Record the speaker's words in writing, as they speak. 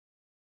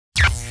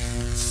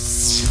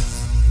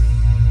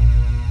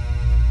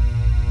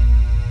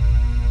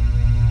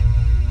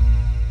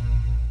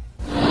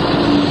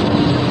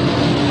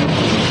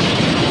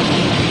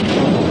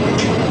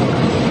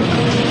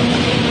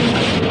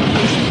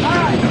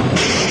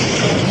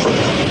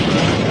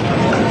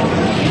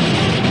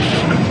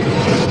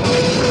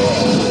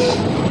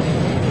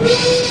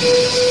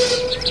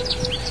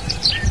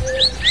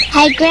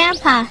Hey,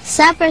 Grandpa,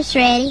 supper's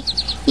ready.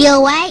 You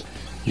awake?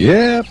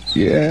 Yep.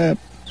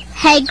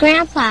 Hey,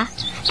 Grandpa,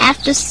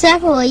 after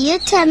supper, will you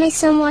tell me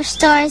some more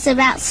stories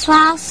about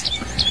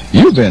Sloss?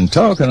 You've been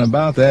talking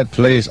about that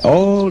place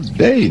all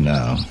day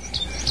now.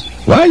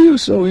 Why are you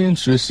so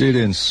interested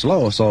in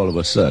Sloss all of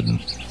a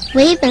sudden?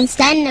 We've been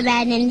studying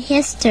about it in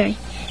history.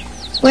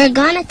 We're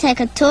going to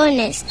take a tour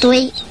next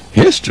week.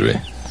 History?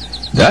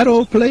 That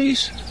old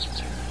place?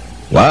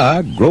 Why,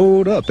 I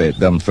growed up at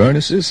them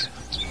furnaces.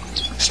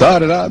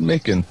 Started out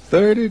making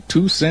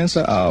 32 cents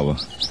an hour.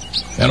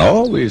 And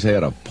always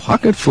had a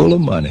pocket full of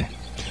money.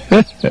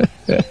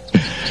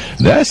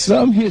 That's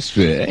some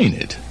history, ain't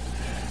it?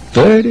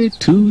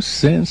 32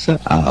 cents an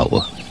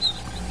hour.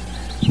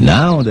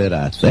 Now that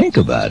I think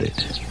about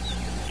it,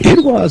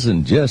 it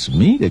wasn't just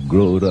me that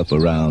growed up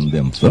around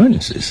them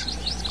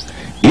furnaces.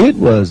 It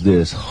was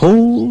this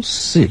whole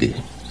city.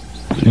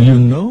 You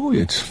know,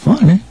 it's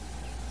funny,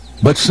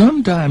 but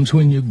sometimes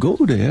when you go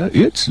there,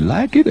 it's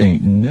like it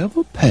ain't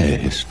never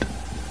passed.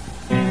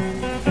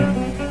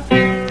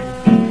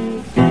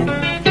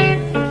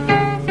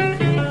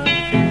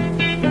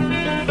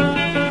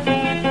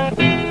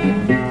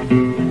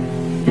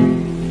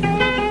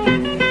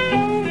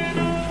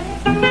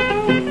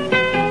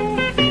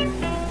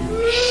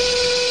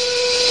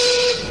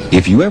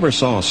 If you ever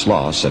saw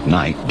Sloss at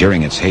night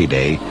during its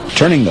heyday,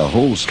 turning the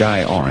whole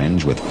sky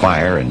orange with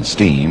fire and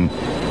steam,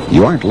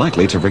 you aren't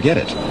likely to forget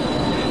it.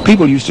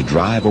 People used to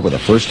drive over the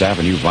First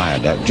Avenue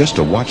Viaduct just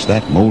to watch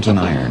that molten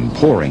iron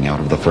pouring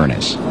out of the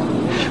furnace.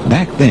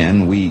 Back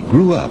then, we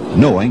grew up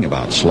knowing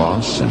about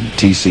Sloss and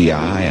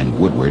TCI and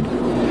Woodward,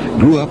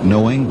 grew up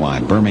knowing why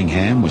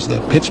Birmingham was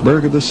the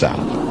Pittsburg of the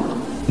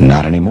South.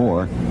 Not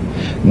anymore.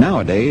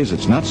 Nowadays,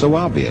 it's not so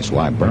obvious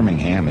why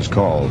Birmingham is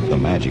called the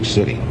Magic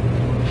City.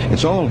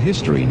 It's all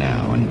history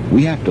now, and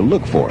we have to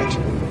look for it.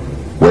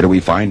 Where do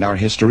we find our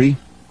history?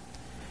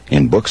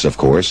 In books, of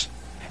course,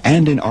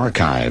 and in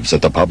archives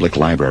at the public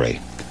library,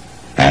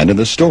 and in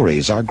the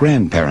stories our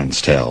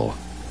grandparents tell.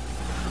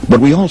 But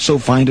we also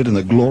find it in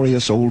the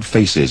glorious old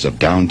faces of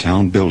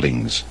downtown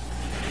buildings,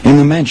 in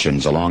the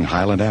mansions along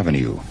Highland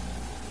Avenue,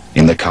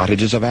 in the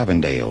cottages of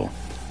Avondale,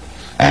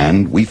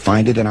 and we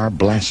find it in our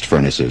blast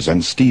furnaces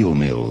and steel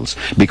mills,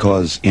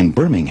 because in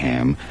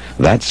Birmingham,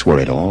 that's where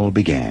it all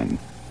began.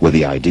 With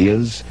the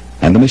ideas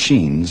and the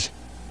machines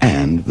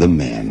and the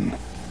men.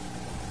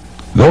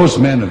 Those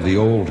men of the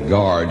old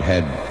guard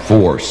had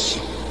force,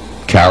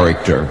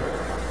 character,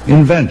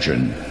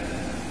 invention.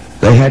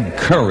 They had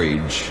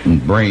courage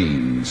and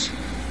brains.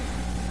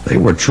 They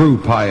were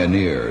true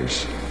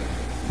pioneers.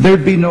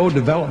 There'd be no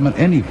development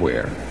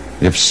anywhere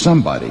if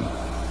somebody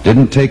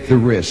didn't take the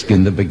risk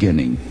in the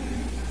beginning.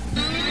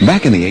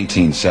 Back in the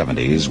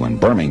 1870s, when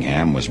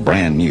Birmingham was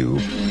brand new,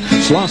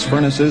 Sloss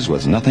Furnaces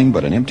was nothing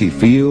but an empty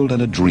field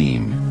and a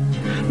dream.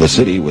 The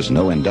city was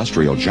no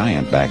industrial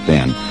giant back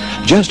then,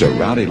 just a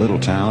rowdy little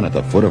town at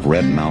the foot of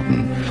Red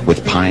Mountain,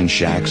 with pine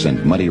shacks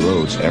and muddy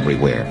roads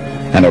everywhere,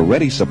 and a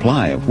ready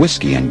supply of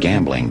whiskey and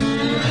gambling.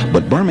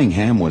 But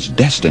Birmingham was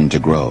destined to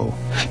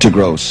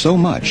grow so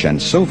much and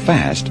so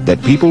fast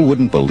that people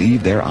wouldn't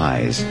believe their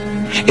eyes.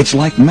 It's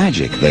like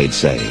magic, they'd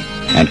say,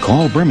 and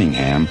call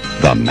Birmingham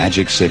the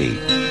Magic City.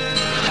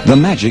 The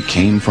magic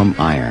came from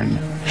iron.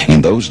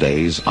 In those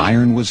days,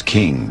 iron was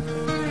king.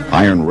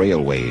 Iron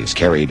railways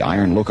carried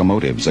iron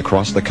locomotives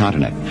across the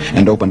continent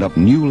and opened up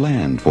new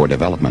land for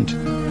development.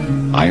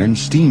 Iron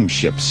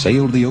steamships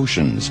sailed the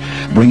oceans,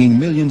 bringing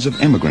millions of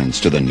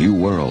immigrants to the New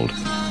World.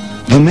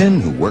 The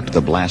men who worked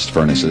the blast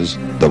furnaces,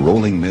 the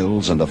rolling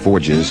mills, and the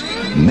forges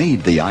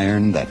made the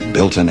iron that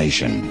built a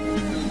nation.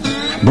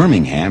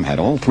 Birmingham had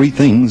all three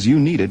things you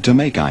needed to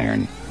make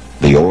iron: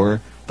 the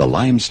ore, the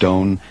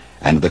limestone,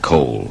 and the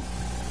coal.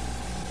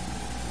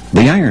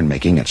 The iron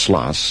making at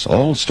Sloss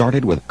all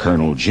started with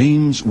Colonel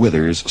James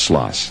Withers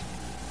Sloss.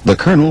 The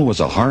colonel was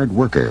a hard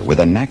worker with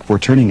a knack for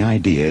turning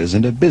ideas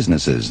into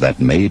businesses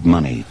that made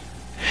money.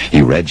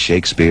 He read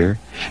Shakespeare,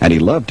 and he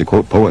loved to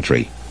quote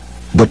poetry,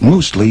 but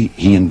mostly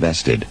he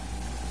invested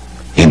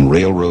in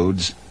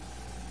railroads,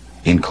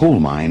 in coal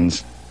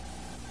mines,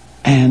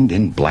 and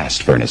in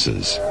blast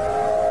furnaces.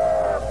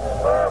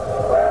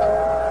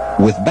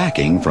 With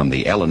backing from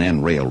the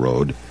L&N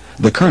Railroad,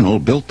 the colonel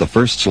built the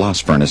first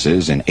Sloss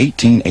furnaces in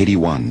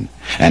 1881,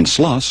 and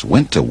Sloss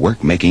went to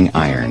work making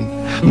iron,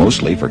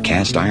 mostly for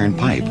cast iron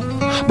pipe,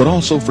 but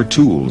also for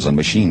tools and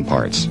machine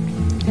parts.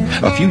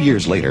 A few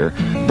years later,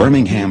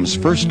 Birmingham's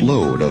first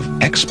load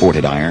of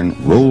exported iron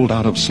rolled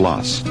out of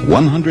Sloss,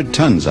 100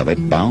 tons of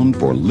it bound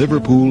for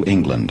Liverpool,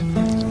 England.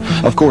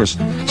 Of course,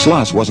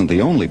 Sloss wasn't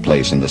the only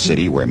place in the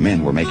city where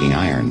men were making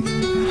iron.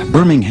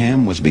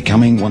 Birmingham was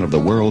becoming one of the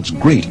world's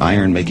great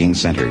iron-making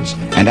centers,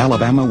 and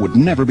Alabama would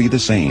never be the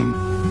same.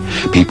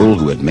 People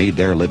who had made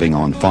their living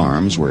on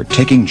farms were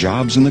taking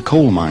jobs in the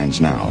coal mines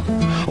now,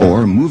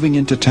 or moving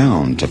into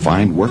town to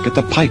find work at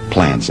the pipe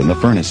plants and the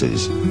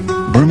furnaces.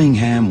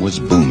 Birmingham was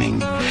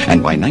booming,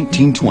 and by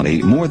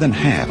 1920, more than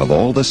half of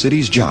all the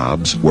city's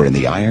jobs were in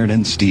the iron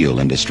and steel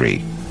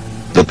industry.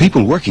 The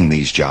people working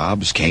these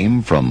jobs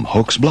came from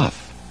Hoke's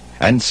Bluff,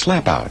 and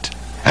Slapout,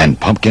 and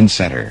Pumpkin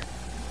Center.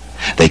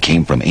 They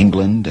came from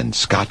England and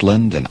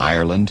Scotland and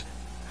Ireland,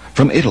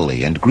 from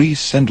Italy and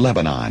Greece and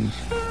Lebanon.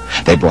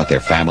 They brought their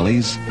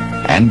families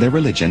and their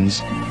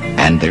religions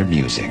and their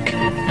music.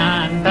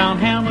 9-pound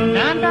hammer,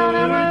 9-pound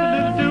hammer,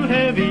 a little too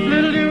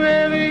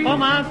heavy for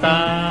my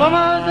side, for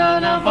my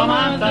side, now for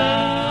my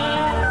side.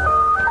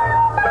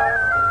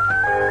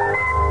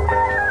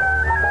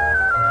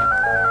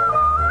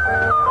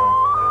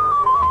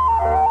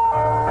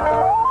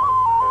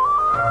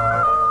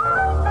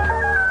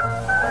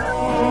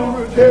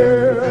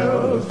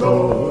 Tell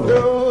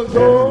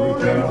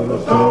the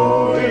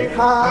story,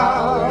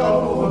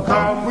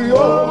 how we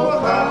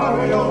overcome, how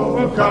we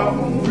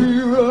overcome,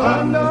 we will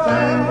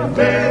understand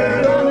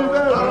better,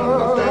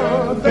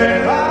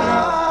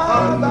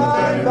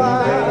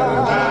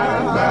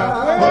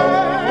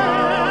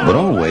 But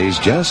always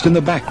just in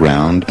the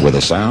background were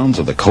the sounds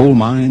of the coal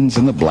mines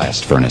and the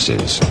blast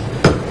furnaces.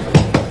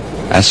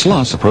 As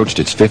Sloss approached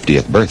its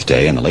 50th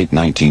birthday in the late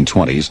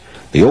 1920s,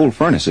 the old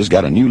furnaces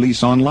got a new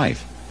lease on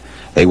life.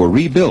 They were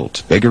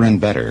rebuilt bigger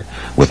and better,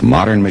 with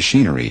modern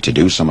machinery to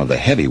do some of the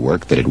heavy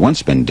work that had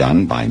once been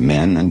done by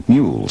men and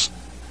mules.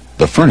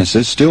 The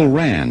furnaces still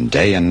ran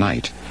day and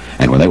night,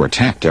 and when they were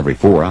tapped every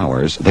 4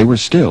 hours, they were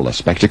still a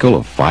spectacle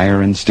of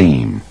fire and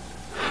steam.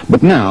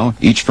 But now,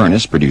 each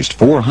furnace produced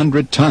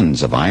 400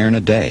 tons of iron a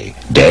day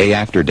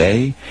after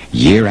day,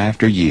 year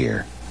after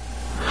year.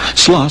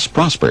 Sloss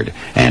prospered,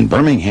 and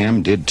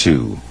Birmingham did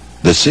too.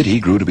 The city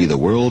grew to be the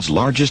world's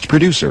largest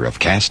producer of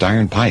cast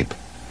iron pipe,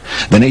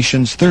 the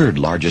nation's third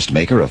largest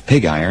maker of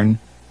pig iron,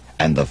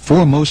 and the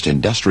foremost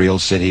industrial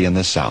city in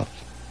the South.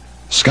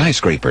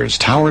 Skyscrapers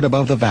towered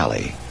above the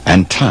valley,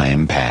 and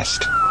time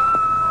passed.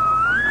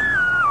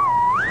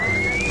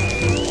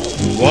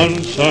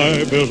 Once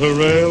I built a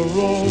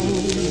railroad,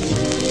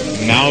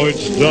 now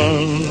it's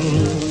done.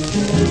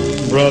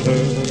 Brother,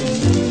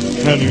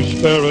 can you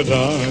spare a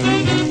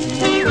dime?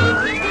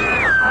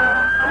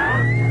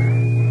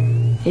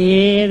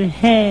 It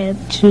had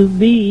to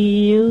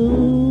be you.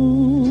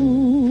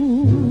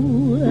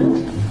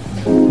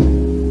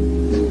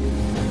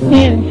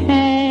 It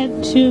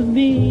had to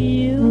be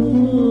you.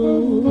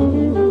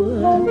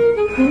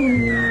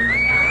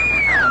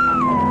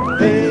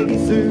 Peggy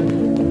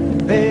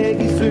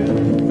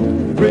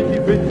Sue, pretty,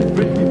 pretty,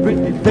 pretty,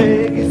 pretty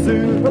Peggy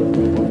Sue,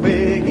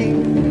 Peggy,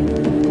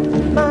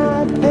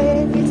 my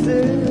Peggy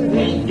Sue.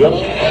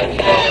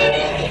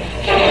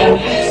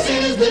 This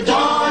is the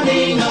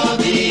dawning of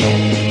the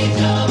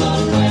age of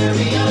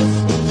Aquarius,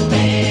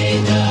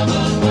 age of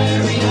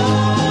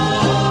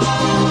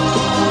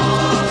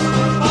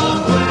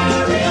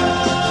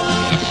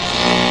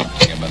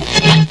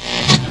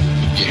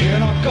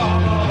In a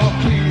God of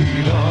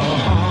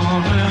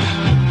freedom,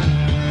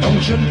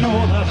 don't you know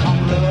that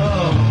I'm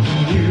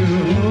loving you?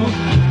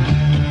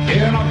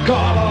 In a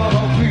God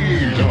of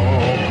freedom.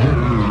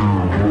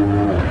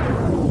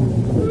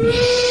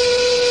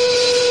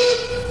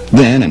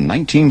 Then, in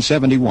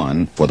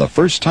 1971, for the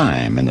first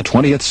time in the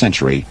 20th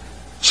century,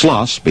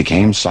 Sloss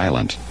became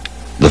silent.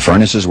 The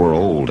furnaces were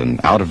old and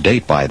out of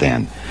date by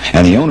then,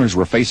 and the owners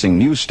were facing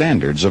new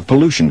standards of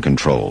pollution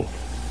control.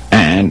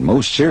 And,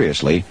 most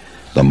seriously,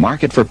 the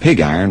market for pig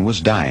iron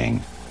was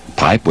dying.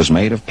 Pipe was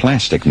made of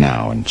plastic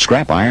now, and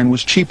scrap iron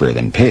was cheaper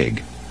than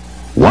pig.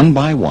 One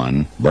by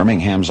one,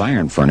 Birmingham's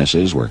iron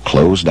furnaces were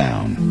closed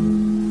down.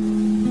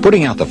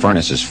 Putting out the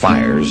furnaces'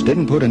 fires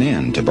didn't put an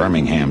end to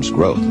Birmingham's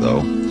growth,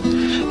 though.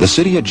 The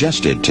city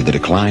adjusted to the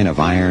decline of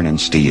iron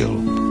and steel.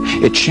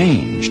 It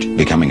changed,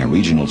 becoming a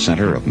regional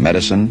center of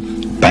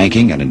medicine,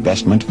 banking and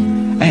investment,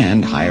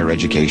 and higher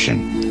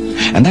education.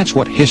 And that's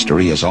what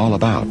history is all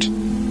about.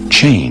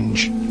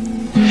 Change.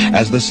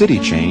 As the city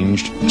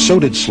changed, so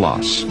did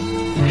Sloss.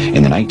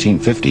 In the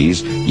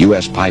 1950s,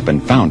 U.S. Pipe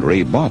and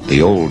Foundry bought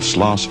the old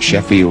Sloss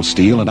Sheffield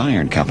Steel and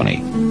Iron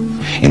Company.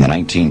 In the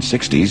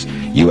 1960s,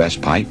 U.S.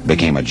 Pipe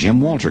became a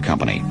Jim Walter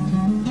Company.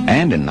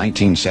 And in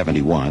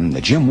 1971,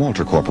 the Jim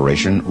Walter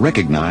Corporation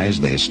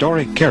recognized the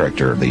historic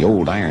character of the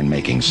old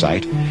iron-making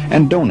site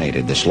and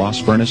donated the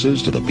Sloss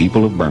furnaces to the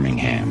people of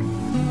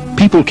Birmingham.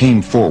 People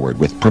came forward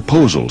with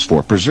proposals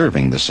for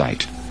preserving the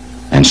site,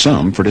 and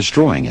some for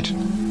destroying it.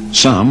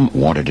 Some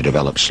wanted to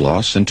develop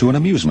Sloss into an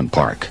amusement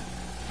park,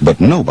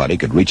 but nobody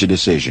could reach a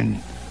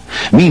decision.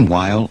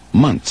 Meanwhile,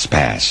 months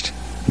passed,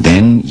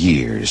 then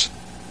years.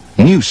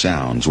 New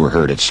sounds were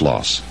heard at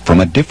Sloss from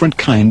a different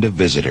kind of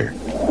visitor.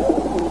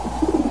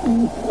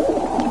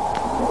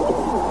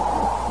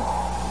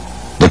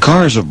 The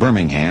cars of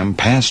Birmingham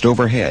passed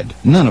overhead,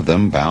 none of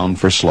them bound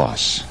for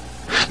Sloss.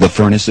 The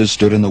furnaces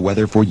stood in the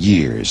weather for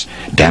years.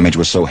 Damage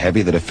was so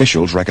heavy that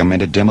officials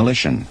recommended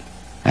demolition,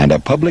 and a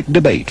public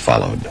debate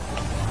followed.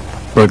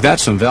 Look,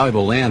 that's some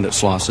valuable land that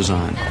Sloss is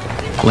on.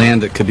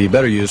 Land that could be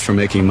better used for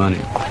making money.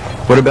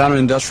 What about an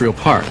industrial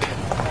park?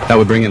 That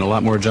would bring in a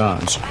lot more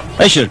jobs.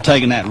 They should have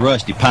taken that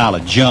rusty pile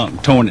of junk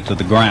and torn it to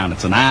the ground.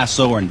 It's an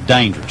eyesore and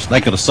dangerous. They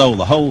could have sold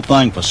the whole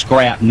thing for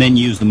scrap and then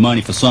used the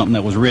money for something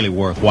that was really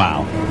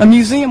worthwhile. A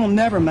museum will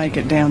never make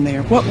it down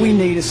there. What we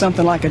need is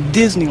something like a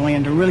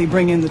Disneyland to really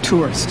bring in the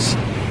tourists.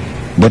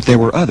 But there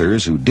were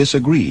others who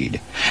disagreed,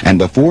 and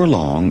before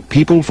long,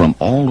 people from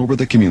all over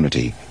the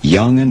community,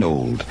 young and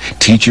old,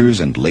 teachers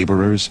and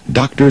laborers,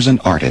 doctors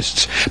and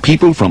artists,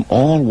 people from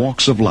all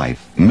walks of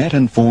life, met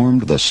and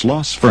formed the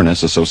Sloss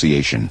Furnace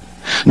Association,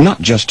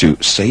 not just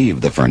to save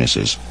the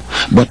furnaces,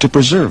 but to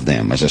preserve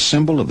them as a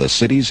symbol of the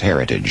city's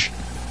heritage.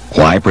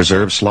 Why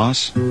preserve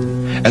Sloss?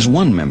 As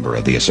one member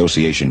of the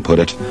association put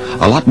it,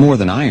 a lot more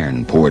than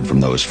iron poured from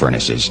those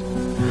furnaces.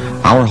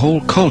 Our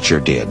whole culture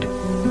did.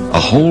 A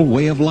whole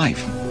way of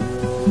life.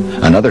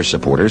 Another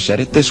supporter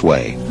said it this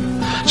way: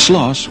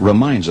 Sloss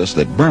reminds us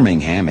that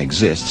Birmingham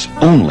exists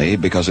only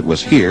because it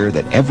was here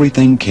that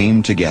everything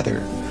came together.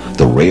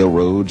 The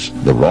railroads,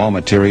 the raw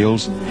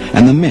materials,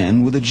 and the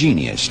men with a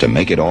genius to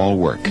make it all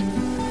work.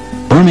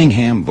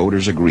 Birmingham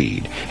voters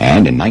agreed,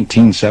 and in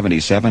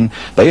 1977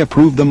 they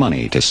approved the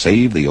money to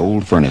save the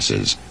old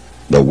furnaces.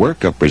 The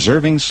work of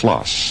preserving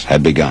Sloss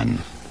had begun.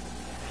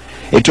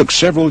 It took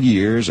several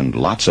years and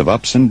lots of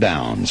ups and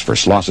downs for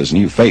Sloss's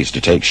new face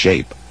to take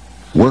shape.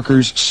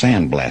 Workers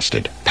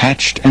sandblasted,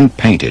 patched, and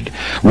painted,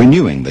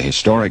 renewing the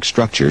historic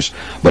structures,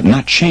 but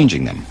not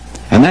changing them.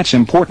 And that's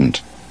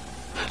important.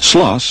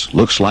 Sloss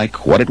looks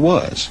like what it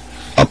was,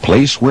 a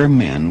place where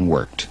men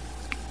worked.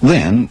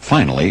 Then,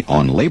 finally,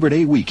 on Labor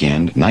Day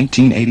weekend,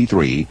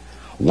 1983,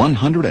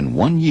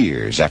 101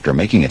 years after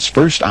making its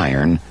first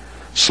iron,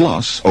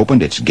 Sloss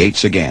opened its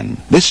gates again,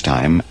 this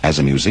time as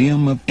a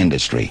museum of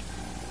industry.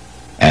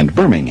 And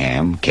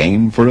Birmingham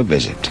came for a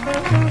visit.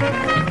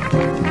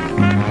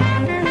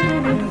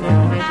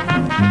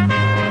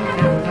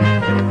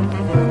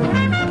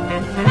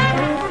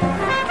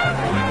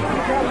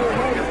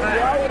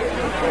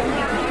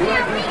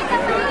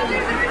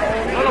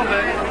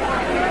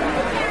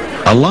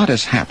 A lot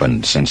has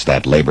happened since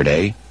that Labor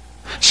Day.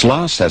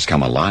 Sloss has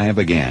come alive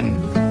again.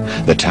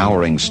 The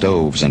towering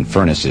stoves and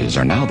furnaces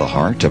are now the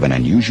heart of an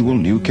unusual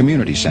new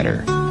community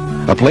center,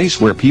 a place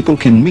where people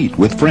can meet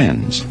with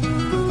friends,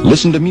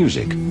 listen to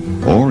music,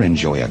 or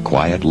enjoy a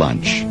quiet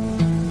lunch.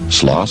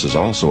 Sloss is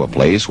also a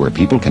place where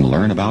people can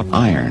learn about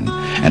iron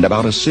and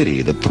about a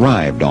city that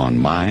thrived on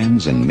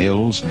mines and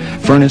mills,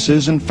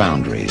 furnaces and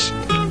foundries.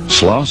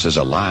 Sloss is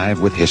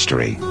alive with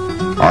history.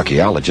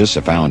 Archaeologists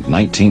have found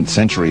 19th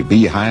century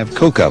beehive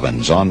coke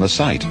ovens on the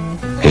site.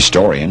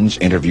 Historians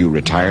interview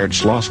retired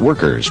Sloss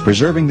workers,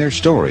 preserving their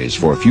stories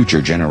for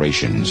future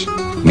generations.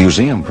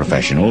 Museum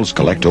professionals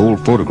collect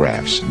old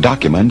photographs,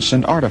 documents,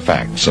 and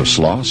artifacts of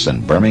Sloss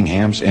and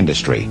Birmingham's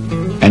industry.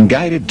 And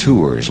guided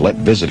tours let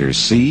visitors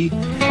see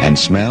and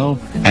smell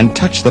and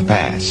touch the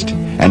past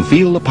and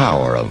feel the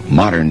power of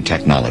modern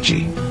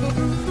technology.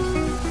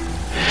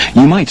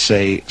 You might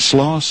say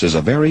Sloss is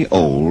a very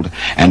old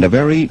and a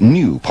very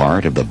new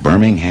part of the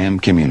Birmingham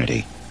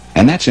community.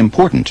 And that's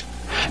important,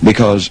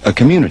 because a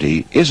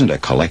community isn't a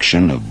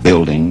collection of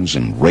buildings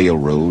and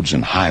railroads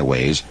and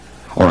highways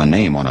or a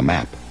name on a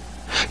map.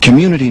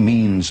 Community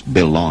means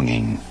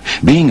belonging,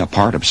 being a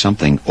part of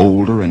something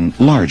older and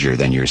larger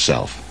than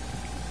yourself,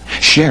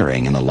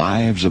 sharing in the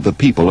lives of the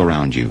people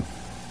around you.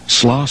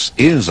 Sloss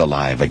is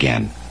alive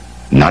again,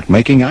 not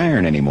making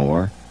iron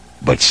anymore,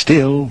 but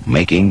still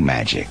making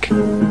magic.